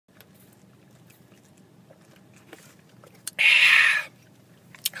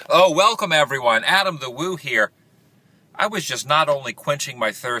Oh, welcome everyone. Adam the Woo here. I was just not only quenching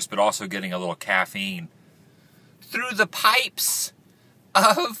my thirst, but also getting a little caffeine through the pipes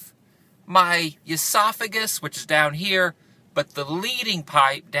of my esophagus, which is down here, but the leading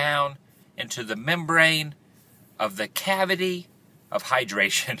pipe down into the membrane of the cavity of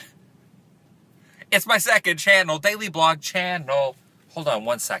hydration. It's my second channel, daily blog channel. Hold on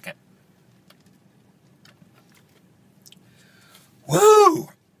one second. Woo!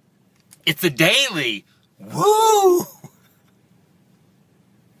 It's the Daily Woo!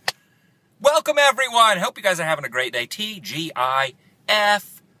 Welcome everyone! Hope you guys are having a great day. TGIF.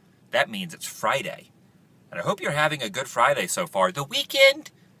 That means it's Friday. And I hope you're having a good Friday so far. The weekend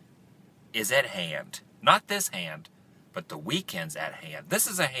is at hand. Not this hand, but the weekend's at hand. This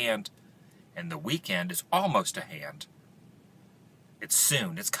is a hand, and the weekend is almost a hand. It's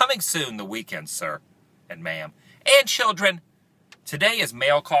soon. It's coming soon, the weekend, sir and ma'am. And children, today is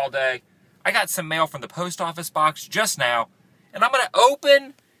mail call day. I got some mail from the post office box just now, and I'm going to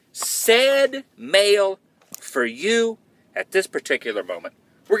open said mail for you at this particular moment.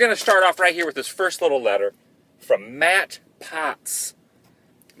 We're going to start off right here with this first little letter from Matt Potts.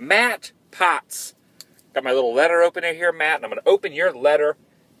 Matt Potts. Got my little letter opener here, Matt, and I'm going to open your letter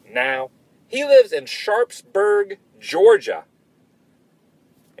now. He lives in Sharpsburg, Georgia.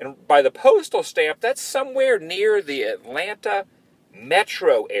 And by the postal stamp, that's somewhere near the Atlanta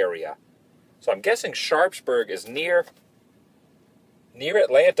metro area. So I'm guessing Sharpsburg is near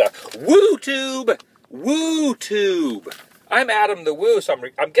Atlanta. WooTube! WooTube! I'm Adam the Woo, so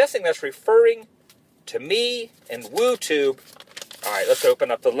I'm guessing that's referring to me and WooTube. All right, let's open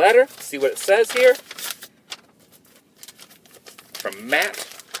up the letter, see what it says here. From Matt.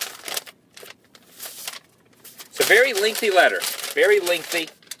 It's a very lengthy letter. Very lengthy.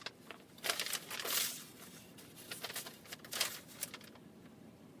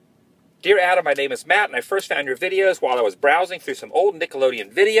 Dear Adam, my name is Matt, and I first found your videos while I was browsing through some old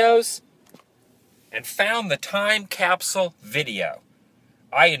Nickelodeon videos and found the time capsule video.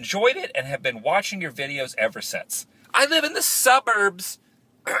 I enjoyed it and have been watching your videos ever since. I live in the suburbs.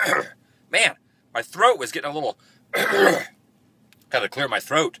 Man, my throat was getting a little... Gotta clear my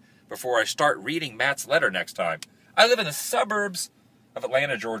throat before I start reading Matt's letter next time. I live in the suburbs of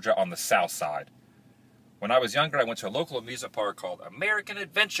Atlanta, Georgia on the south side. When I was younger, I went to a local amusement park called American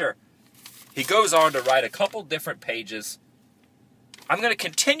Adventure. He goes on to write a couple different pages. I'm going to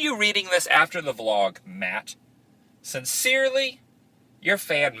continue reading this after the vlog, Matt. Sincerely, your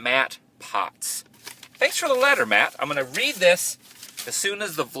fan, Matt Potts. Thanks for the letter, Matt. I'm going to read this as soon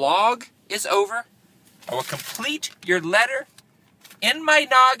as the vlog is over. I will complete your letter in my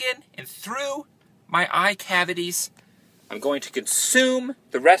noggin and through my eye cavities. I'm going to consume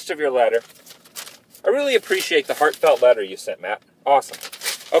the rest of your letter. I really appreciate the heartfelt letter you sent, Matt. Awesome.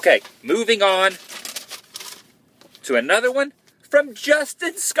 Okay, moving on to another one from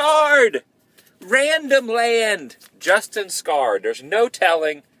Justin Scard. Random Land. Justin Scard. There's no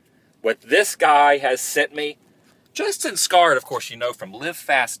telling what this guy has sent me. Justin Scard, of course, you know from Live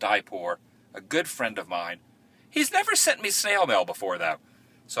Fast, Die Poor, a good friend of mine. He's never sent me snail mail before, though,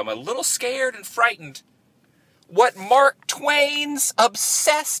 so I'm a little scared and frightened. What Mark Twain's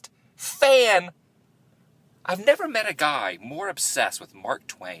obsessed fan... I've never met a guy more obsessed with Mark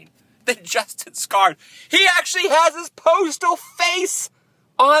Twain than Justin Scard. He actually has his postal face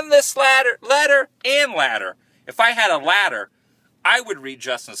on this letter and ladder. If I had a ladder, I would read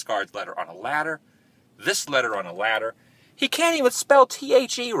Justin Scard's letter on a ladder, this letter on a ladder. He can't even spell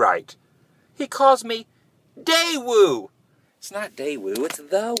T-H-E right. He calls me DailyWoo. It's not DailyWoo, it's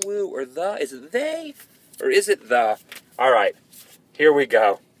the woo or the. Is it they or is it the? All right, here we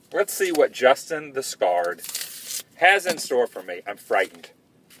go. Let's see what Justin the Scard has in store for me. I'm frightened.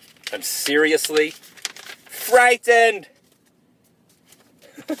 I'm seriously frightened.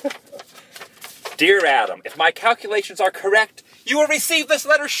 Dear Adam, if my calculations are correct, you will receive this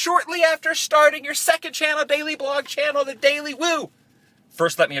letter shortly after starting your second channel, daily blog channel, The Daily Woo.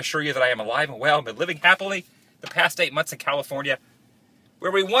 First, let me assure you that I am alive and well and been living happily the past 8 months in California,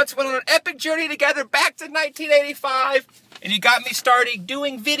 where we once went on an epic journey together back to 1985, and you got me started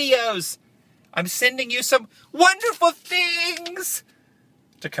doing videos. I'm sending you some wonderful things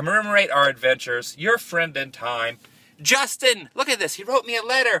to commemorate our adventures. Your friend in time, Justin. Look at this. He wrote me a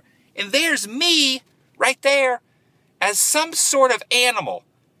letter, and there's me right there as some sort of animal.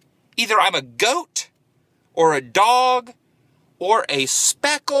 Either I'm a goat or a dog or a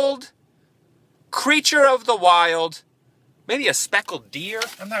speckled creature of the wild. Maybe a speckled deer?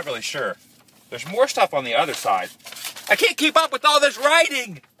 I'm not really sure. There's more stuff on the other side. I can't keep up with all this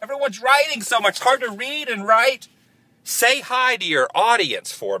writing. Everyone's writing so much. It's hard to read and write. Say hi to your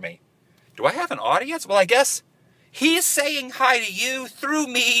audience for me. Do I have an audience? Well, I guess he's saying hi to you through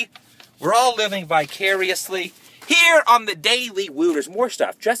me. We're all living vicariously here on the Daily Woo. There's more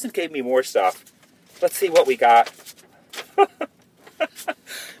stuff. Justin gave me more stuff. Let's see what we got.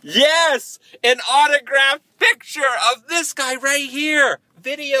 Yes! An autographed picture of this guy right here.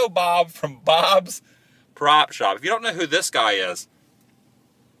 Video Bob from Bob's Prop Shop. If you don't know who this guy is,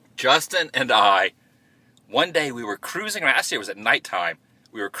 Justin and I, one day we were cruising around. Actually, it was at nighttime.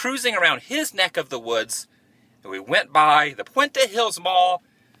 We were cruising around his neck of the woods, and we went by the Puente Hills Mall,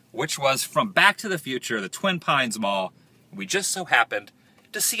 which was from Back to the Future, the Twin Pines Mall. We just so happened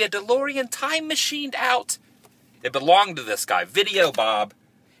to see a DeLorean time machined out. It belonged to this guy, Video Bob.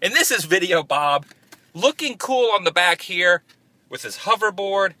 And this is Video Bob, looking cool on the back here with his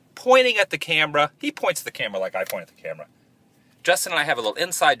hoverboard, pointing at the camera. He points at the camera like I point at the camera. Justin and I have a little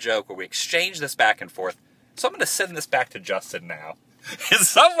inside joke where we exchange this back and forth. So I'm going to send this back to Justin now. In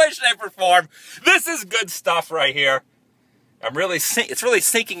some way, shape, or form, this is good stuff right here. It's really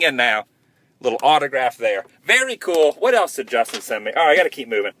sinking in now. Little autograph there. Very cool. What else did Justin send me? Oh, I got to keep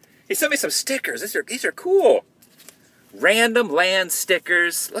moving. He sent me some stickers. These are cool. Random Land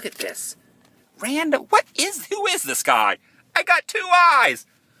stickers. Look at this. Who is this guy? I got 2 eyes.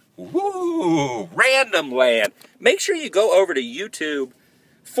 Woo! Random Land. Make sure you go over to YouTube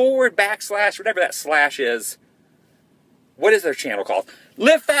 / whatever that slash is. What is their channel called?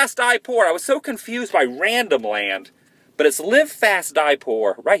 Live Fast Die Poor. I was so confused by Random Land, but it's Live Fast Die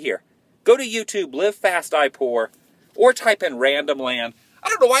Poor right here. Go to YouTube, Live Fast Die Poor, or type in Random Land. I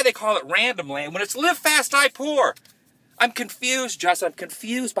don't know why they call it Random Land when it's Live Fast Die Poor. I'm confused, Justin. I'm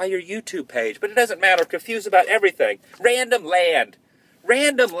confused by your YouTube page, but it doesn't matter. I'm confused about everything. Random Land.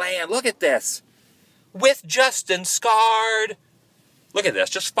 Random Land. Look at this. With Justin Scarred. Look at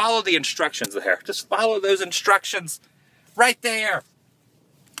this. Just follow the instructions there. Just follow those instructions right there.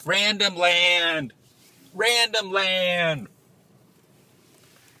 Random Land. Random Land.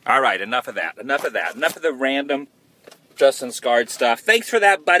 All right, enough of that. Enough of that. Enough of the random Justin Scarred stuff. Thanks for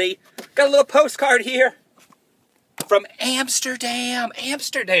that, buddy. Got a little postcard here from Amsterdam.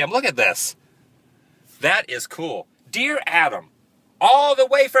 Amsterdam. Look at this. That is cool. Dear Adam, all the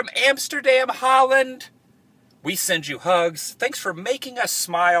way from Amsterdam, Holland, we send you hugs. Thanks for making us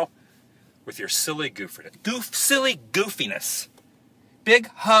smile with your silly goofiness. Big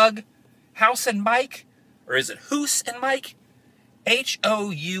hug. House and Mike? Or is it Hoos and Mike?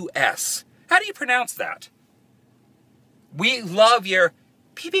 H-O-U-S. How do you pronounce that? We love your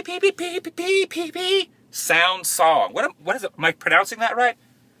pee-pee-pee-pee-pee-pee-pee-pee sound song. What is it? Am I pronouncing that right?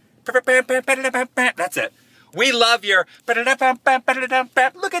 That's it. We love your... Look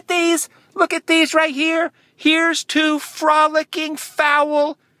at these. Look at these right here. Here's to frolicking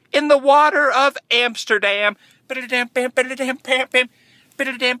fowl in the water of Amsterdam. Look at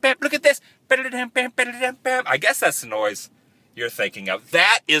this. I guess that's the noise you're thinking of.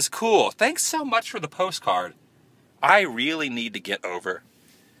 That is cool. Thanks so much for the postcard. I really need to get over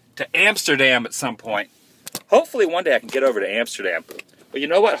to Amsterdam at some point. Hopefully one day I can get over to Amsterdam. But you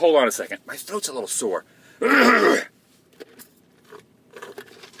know what? Hold on a second. My throat's a little sore.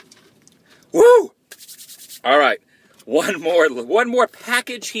 Woo! All right. One more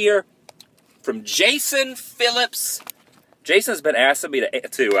package here from Jason Phillips. Jason's been asking me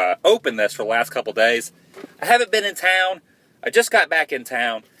to open this for the last couple days. I haven't been in town. I just got back in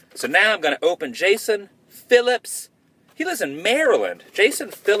town. So now I'm going to open Jason Phillips. He lives in Maryland. Jason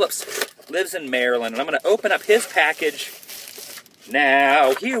Phillips lives in Maryland. And I'm going to open up his package.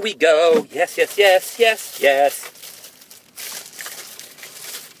 Now, here we go. Yes, yes, yes, yes, yes.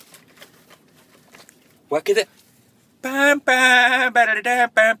 What could it...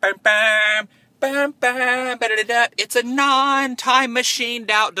 It's a non-time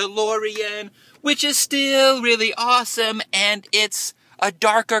machined out DeLorean, which is still really awesome, and it's a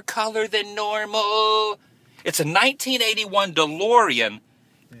darker color than normal. It's a 1981 DeLorean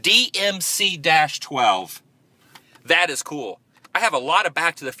DMC-12. That is cool. I have a lot of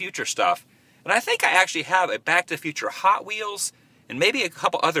Back to the Future stuff, and I think I actually have a Back to the Future Hot Wheels and maybe a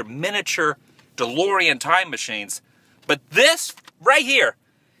couple other miniature DeLorean time machines. But this right here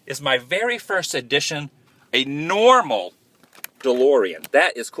is my very first edition, a normal DeLorean.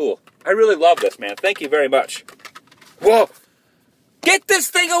 That is cool. I really love this, man. Thank you very much. Whoa! Get this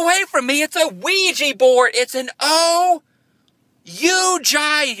thing away from me! It's a Ouija board! It's an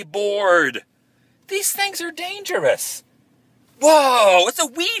Ouija board! These things are dangerous. Whoa! It's a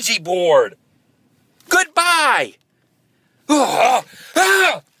Ouija board! Goodbye!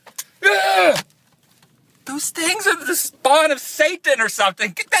 Those things are the spawn of Satan or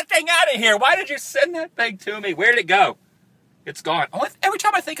something. Get that thing out of here. Why did you send that thing to me? Where'd it go? It's gone. Every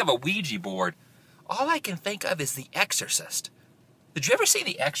time I think of a Ouija board, all I can think of is The Exorcist. Did you ever see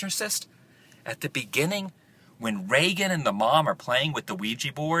The Exorcist? At the beginning, when Reagan and the mom are playing with the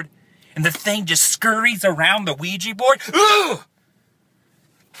Ouija board, and the thing just scurries around the Ouija board. Ooh!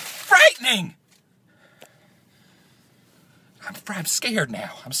 Frightening! I'm scared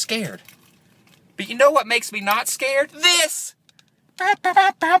now. I'm scared. But you know what makes me not scared? This! I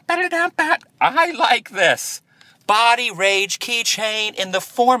like this. Body Rage keychain in the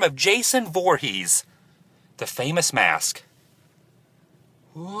form of Jason Voorhees, the famous mask.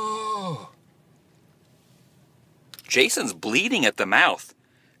 Ooh. Jason's bleeding at the mouth.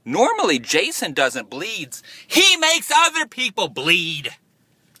 Normally, Jason doesn't bleed. He makes other people bleed.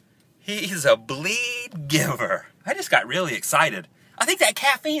 He's a bleed giver. I just got really excited. I think that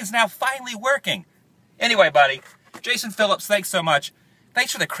caffeine is now finally working. Anyway, buddy, Jason Phillips, thanks so much.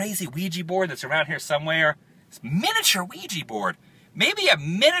 Thanks for the crazy Ouija board that's around here somewhere. It's a miniature Ouija board. Maybe a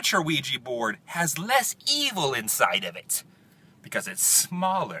miniature Ouija board has less evil inside of it because it's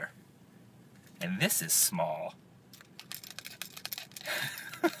smaller. And this is small.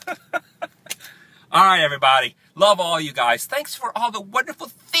 All right, everybody. Love all you guys. Thanks for all the wonderful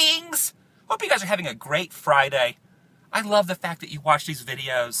things. Hope you guys are having a great Friday. I love the fact that you watch these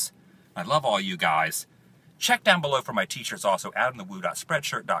videos. I love all you guys. Check down below for my t-shirts also,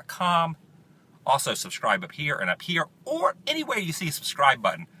 adamthewoo.spreadshirt.com. Also, subscribe up here and up here, or anywhere you see a subscribe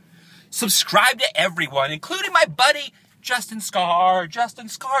button. Subscribe to everyone, including my buddy, Justin Scard. Justin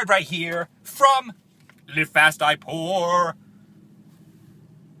Scard right here from Live Fast, I Pour.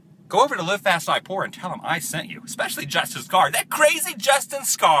 Go over to Live Fast, I Pour and tell him I sent you, especially Justin Scard. That crazy Justin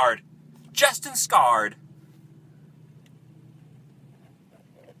Scard. Justin Scard.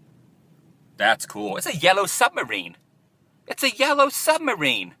 That's cool. It's a yellow submarine. It's a yellow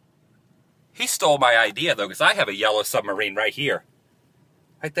submarine. He stole my idea, though, because I have a yellow submarine right here.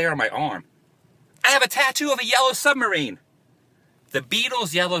 Right there on my arm. I have a tattoo of a yellow submarine. The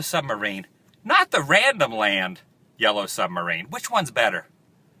Beatles' yellow submarine. Not the Random Land yellow submarine. Which one's better?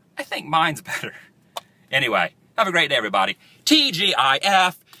 I think mine's better. Anyway, have a great day, everybody.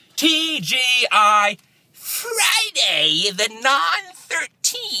 TGIF. TGI. Friday the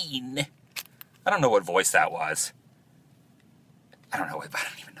non-13. I don't know what voice that was. I don't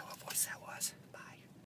even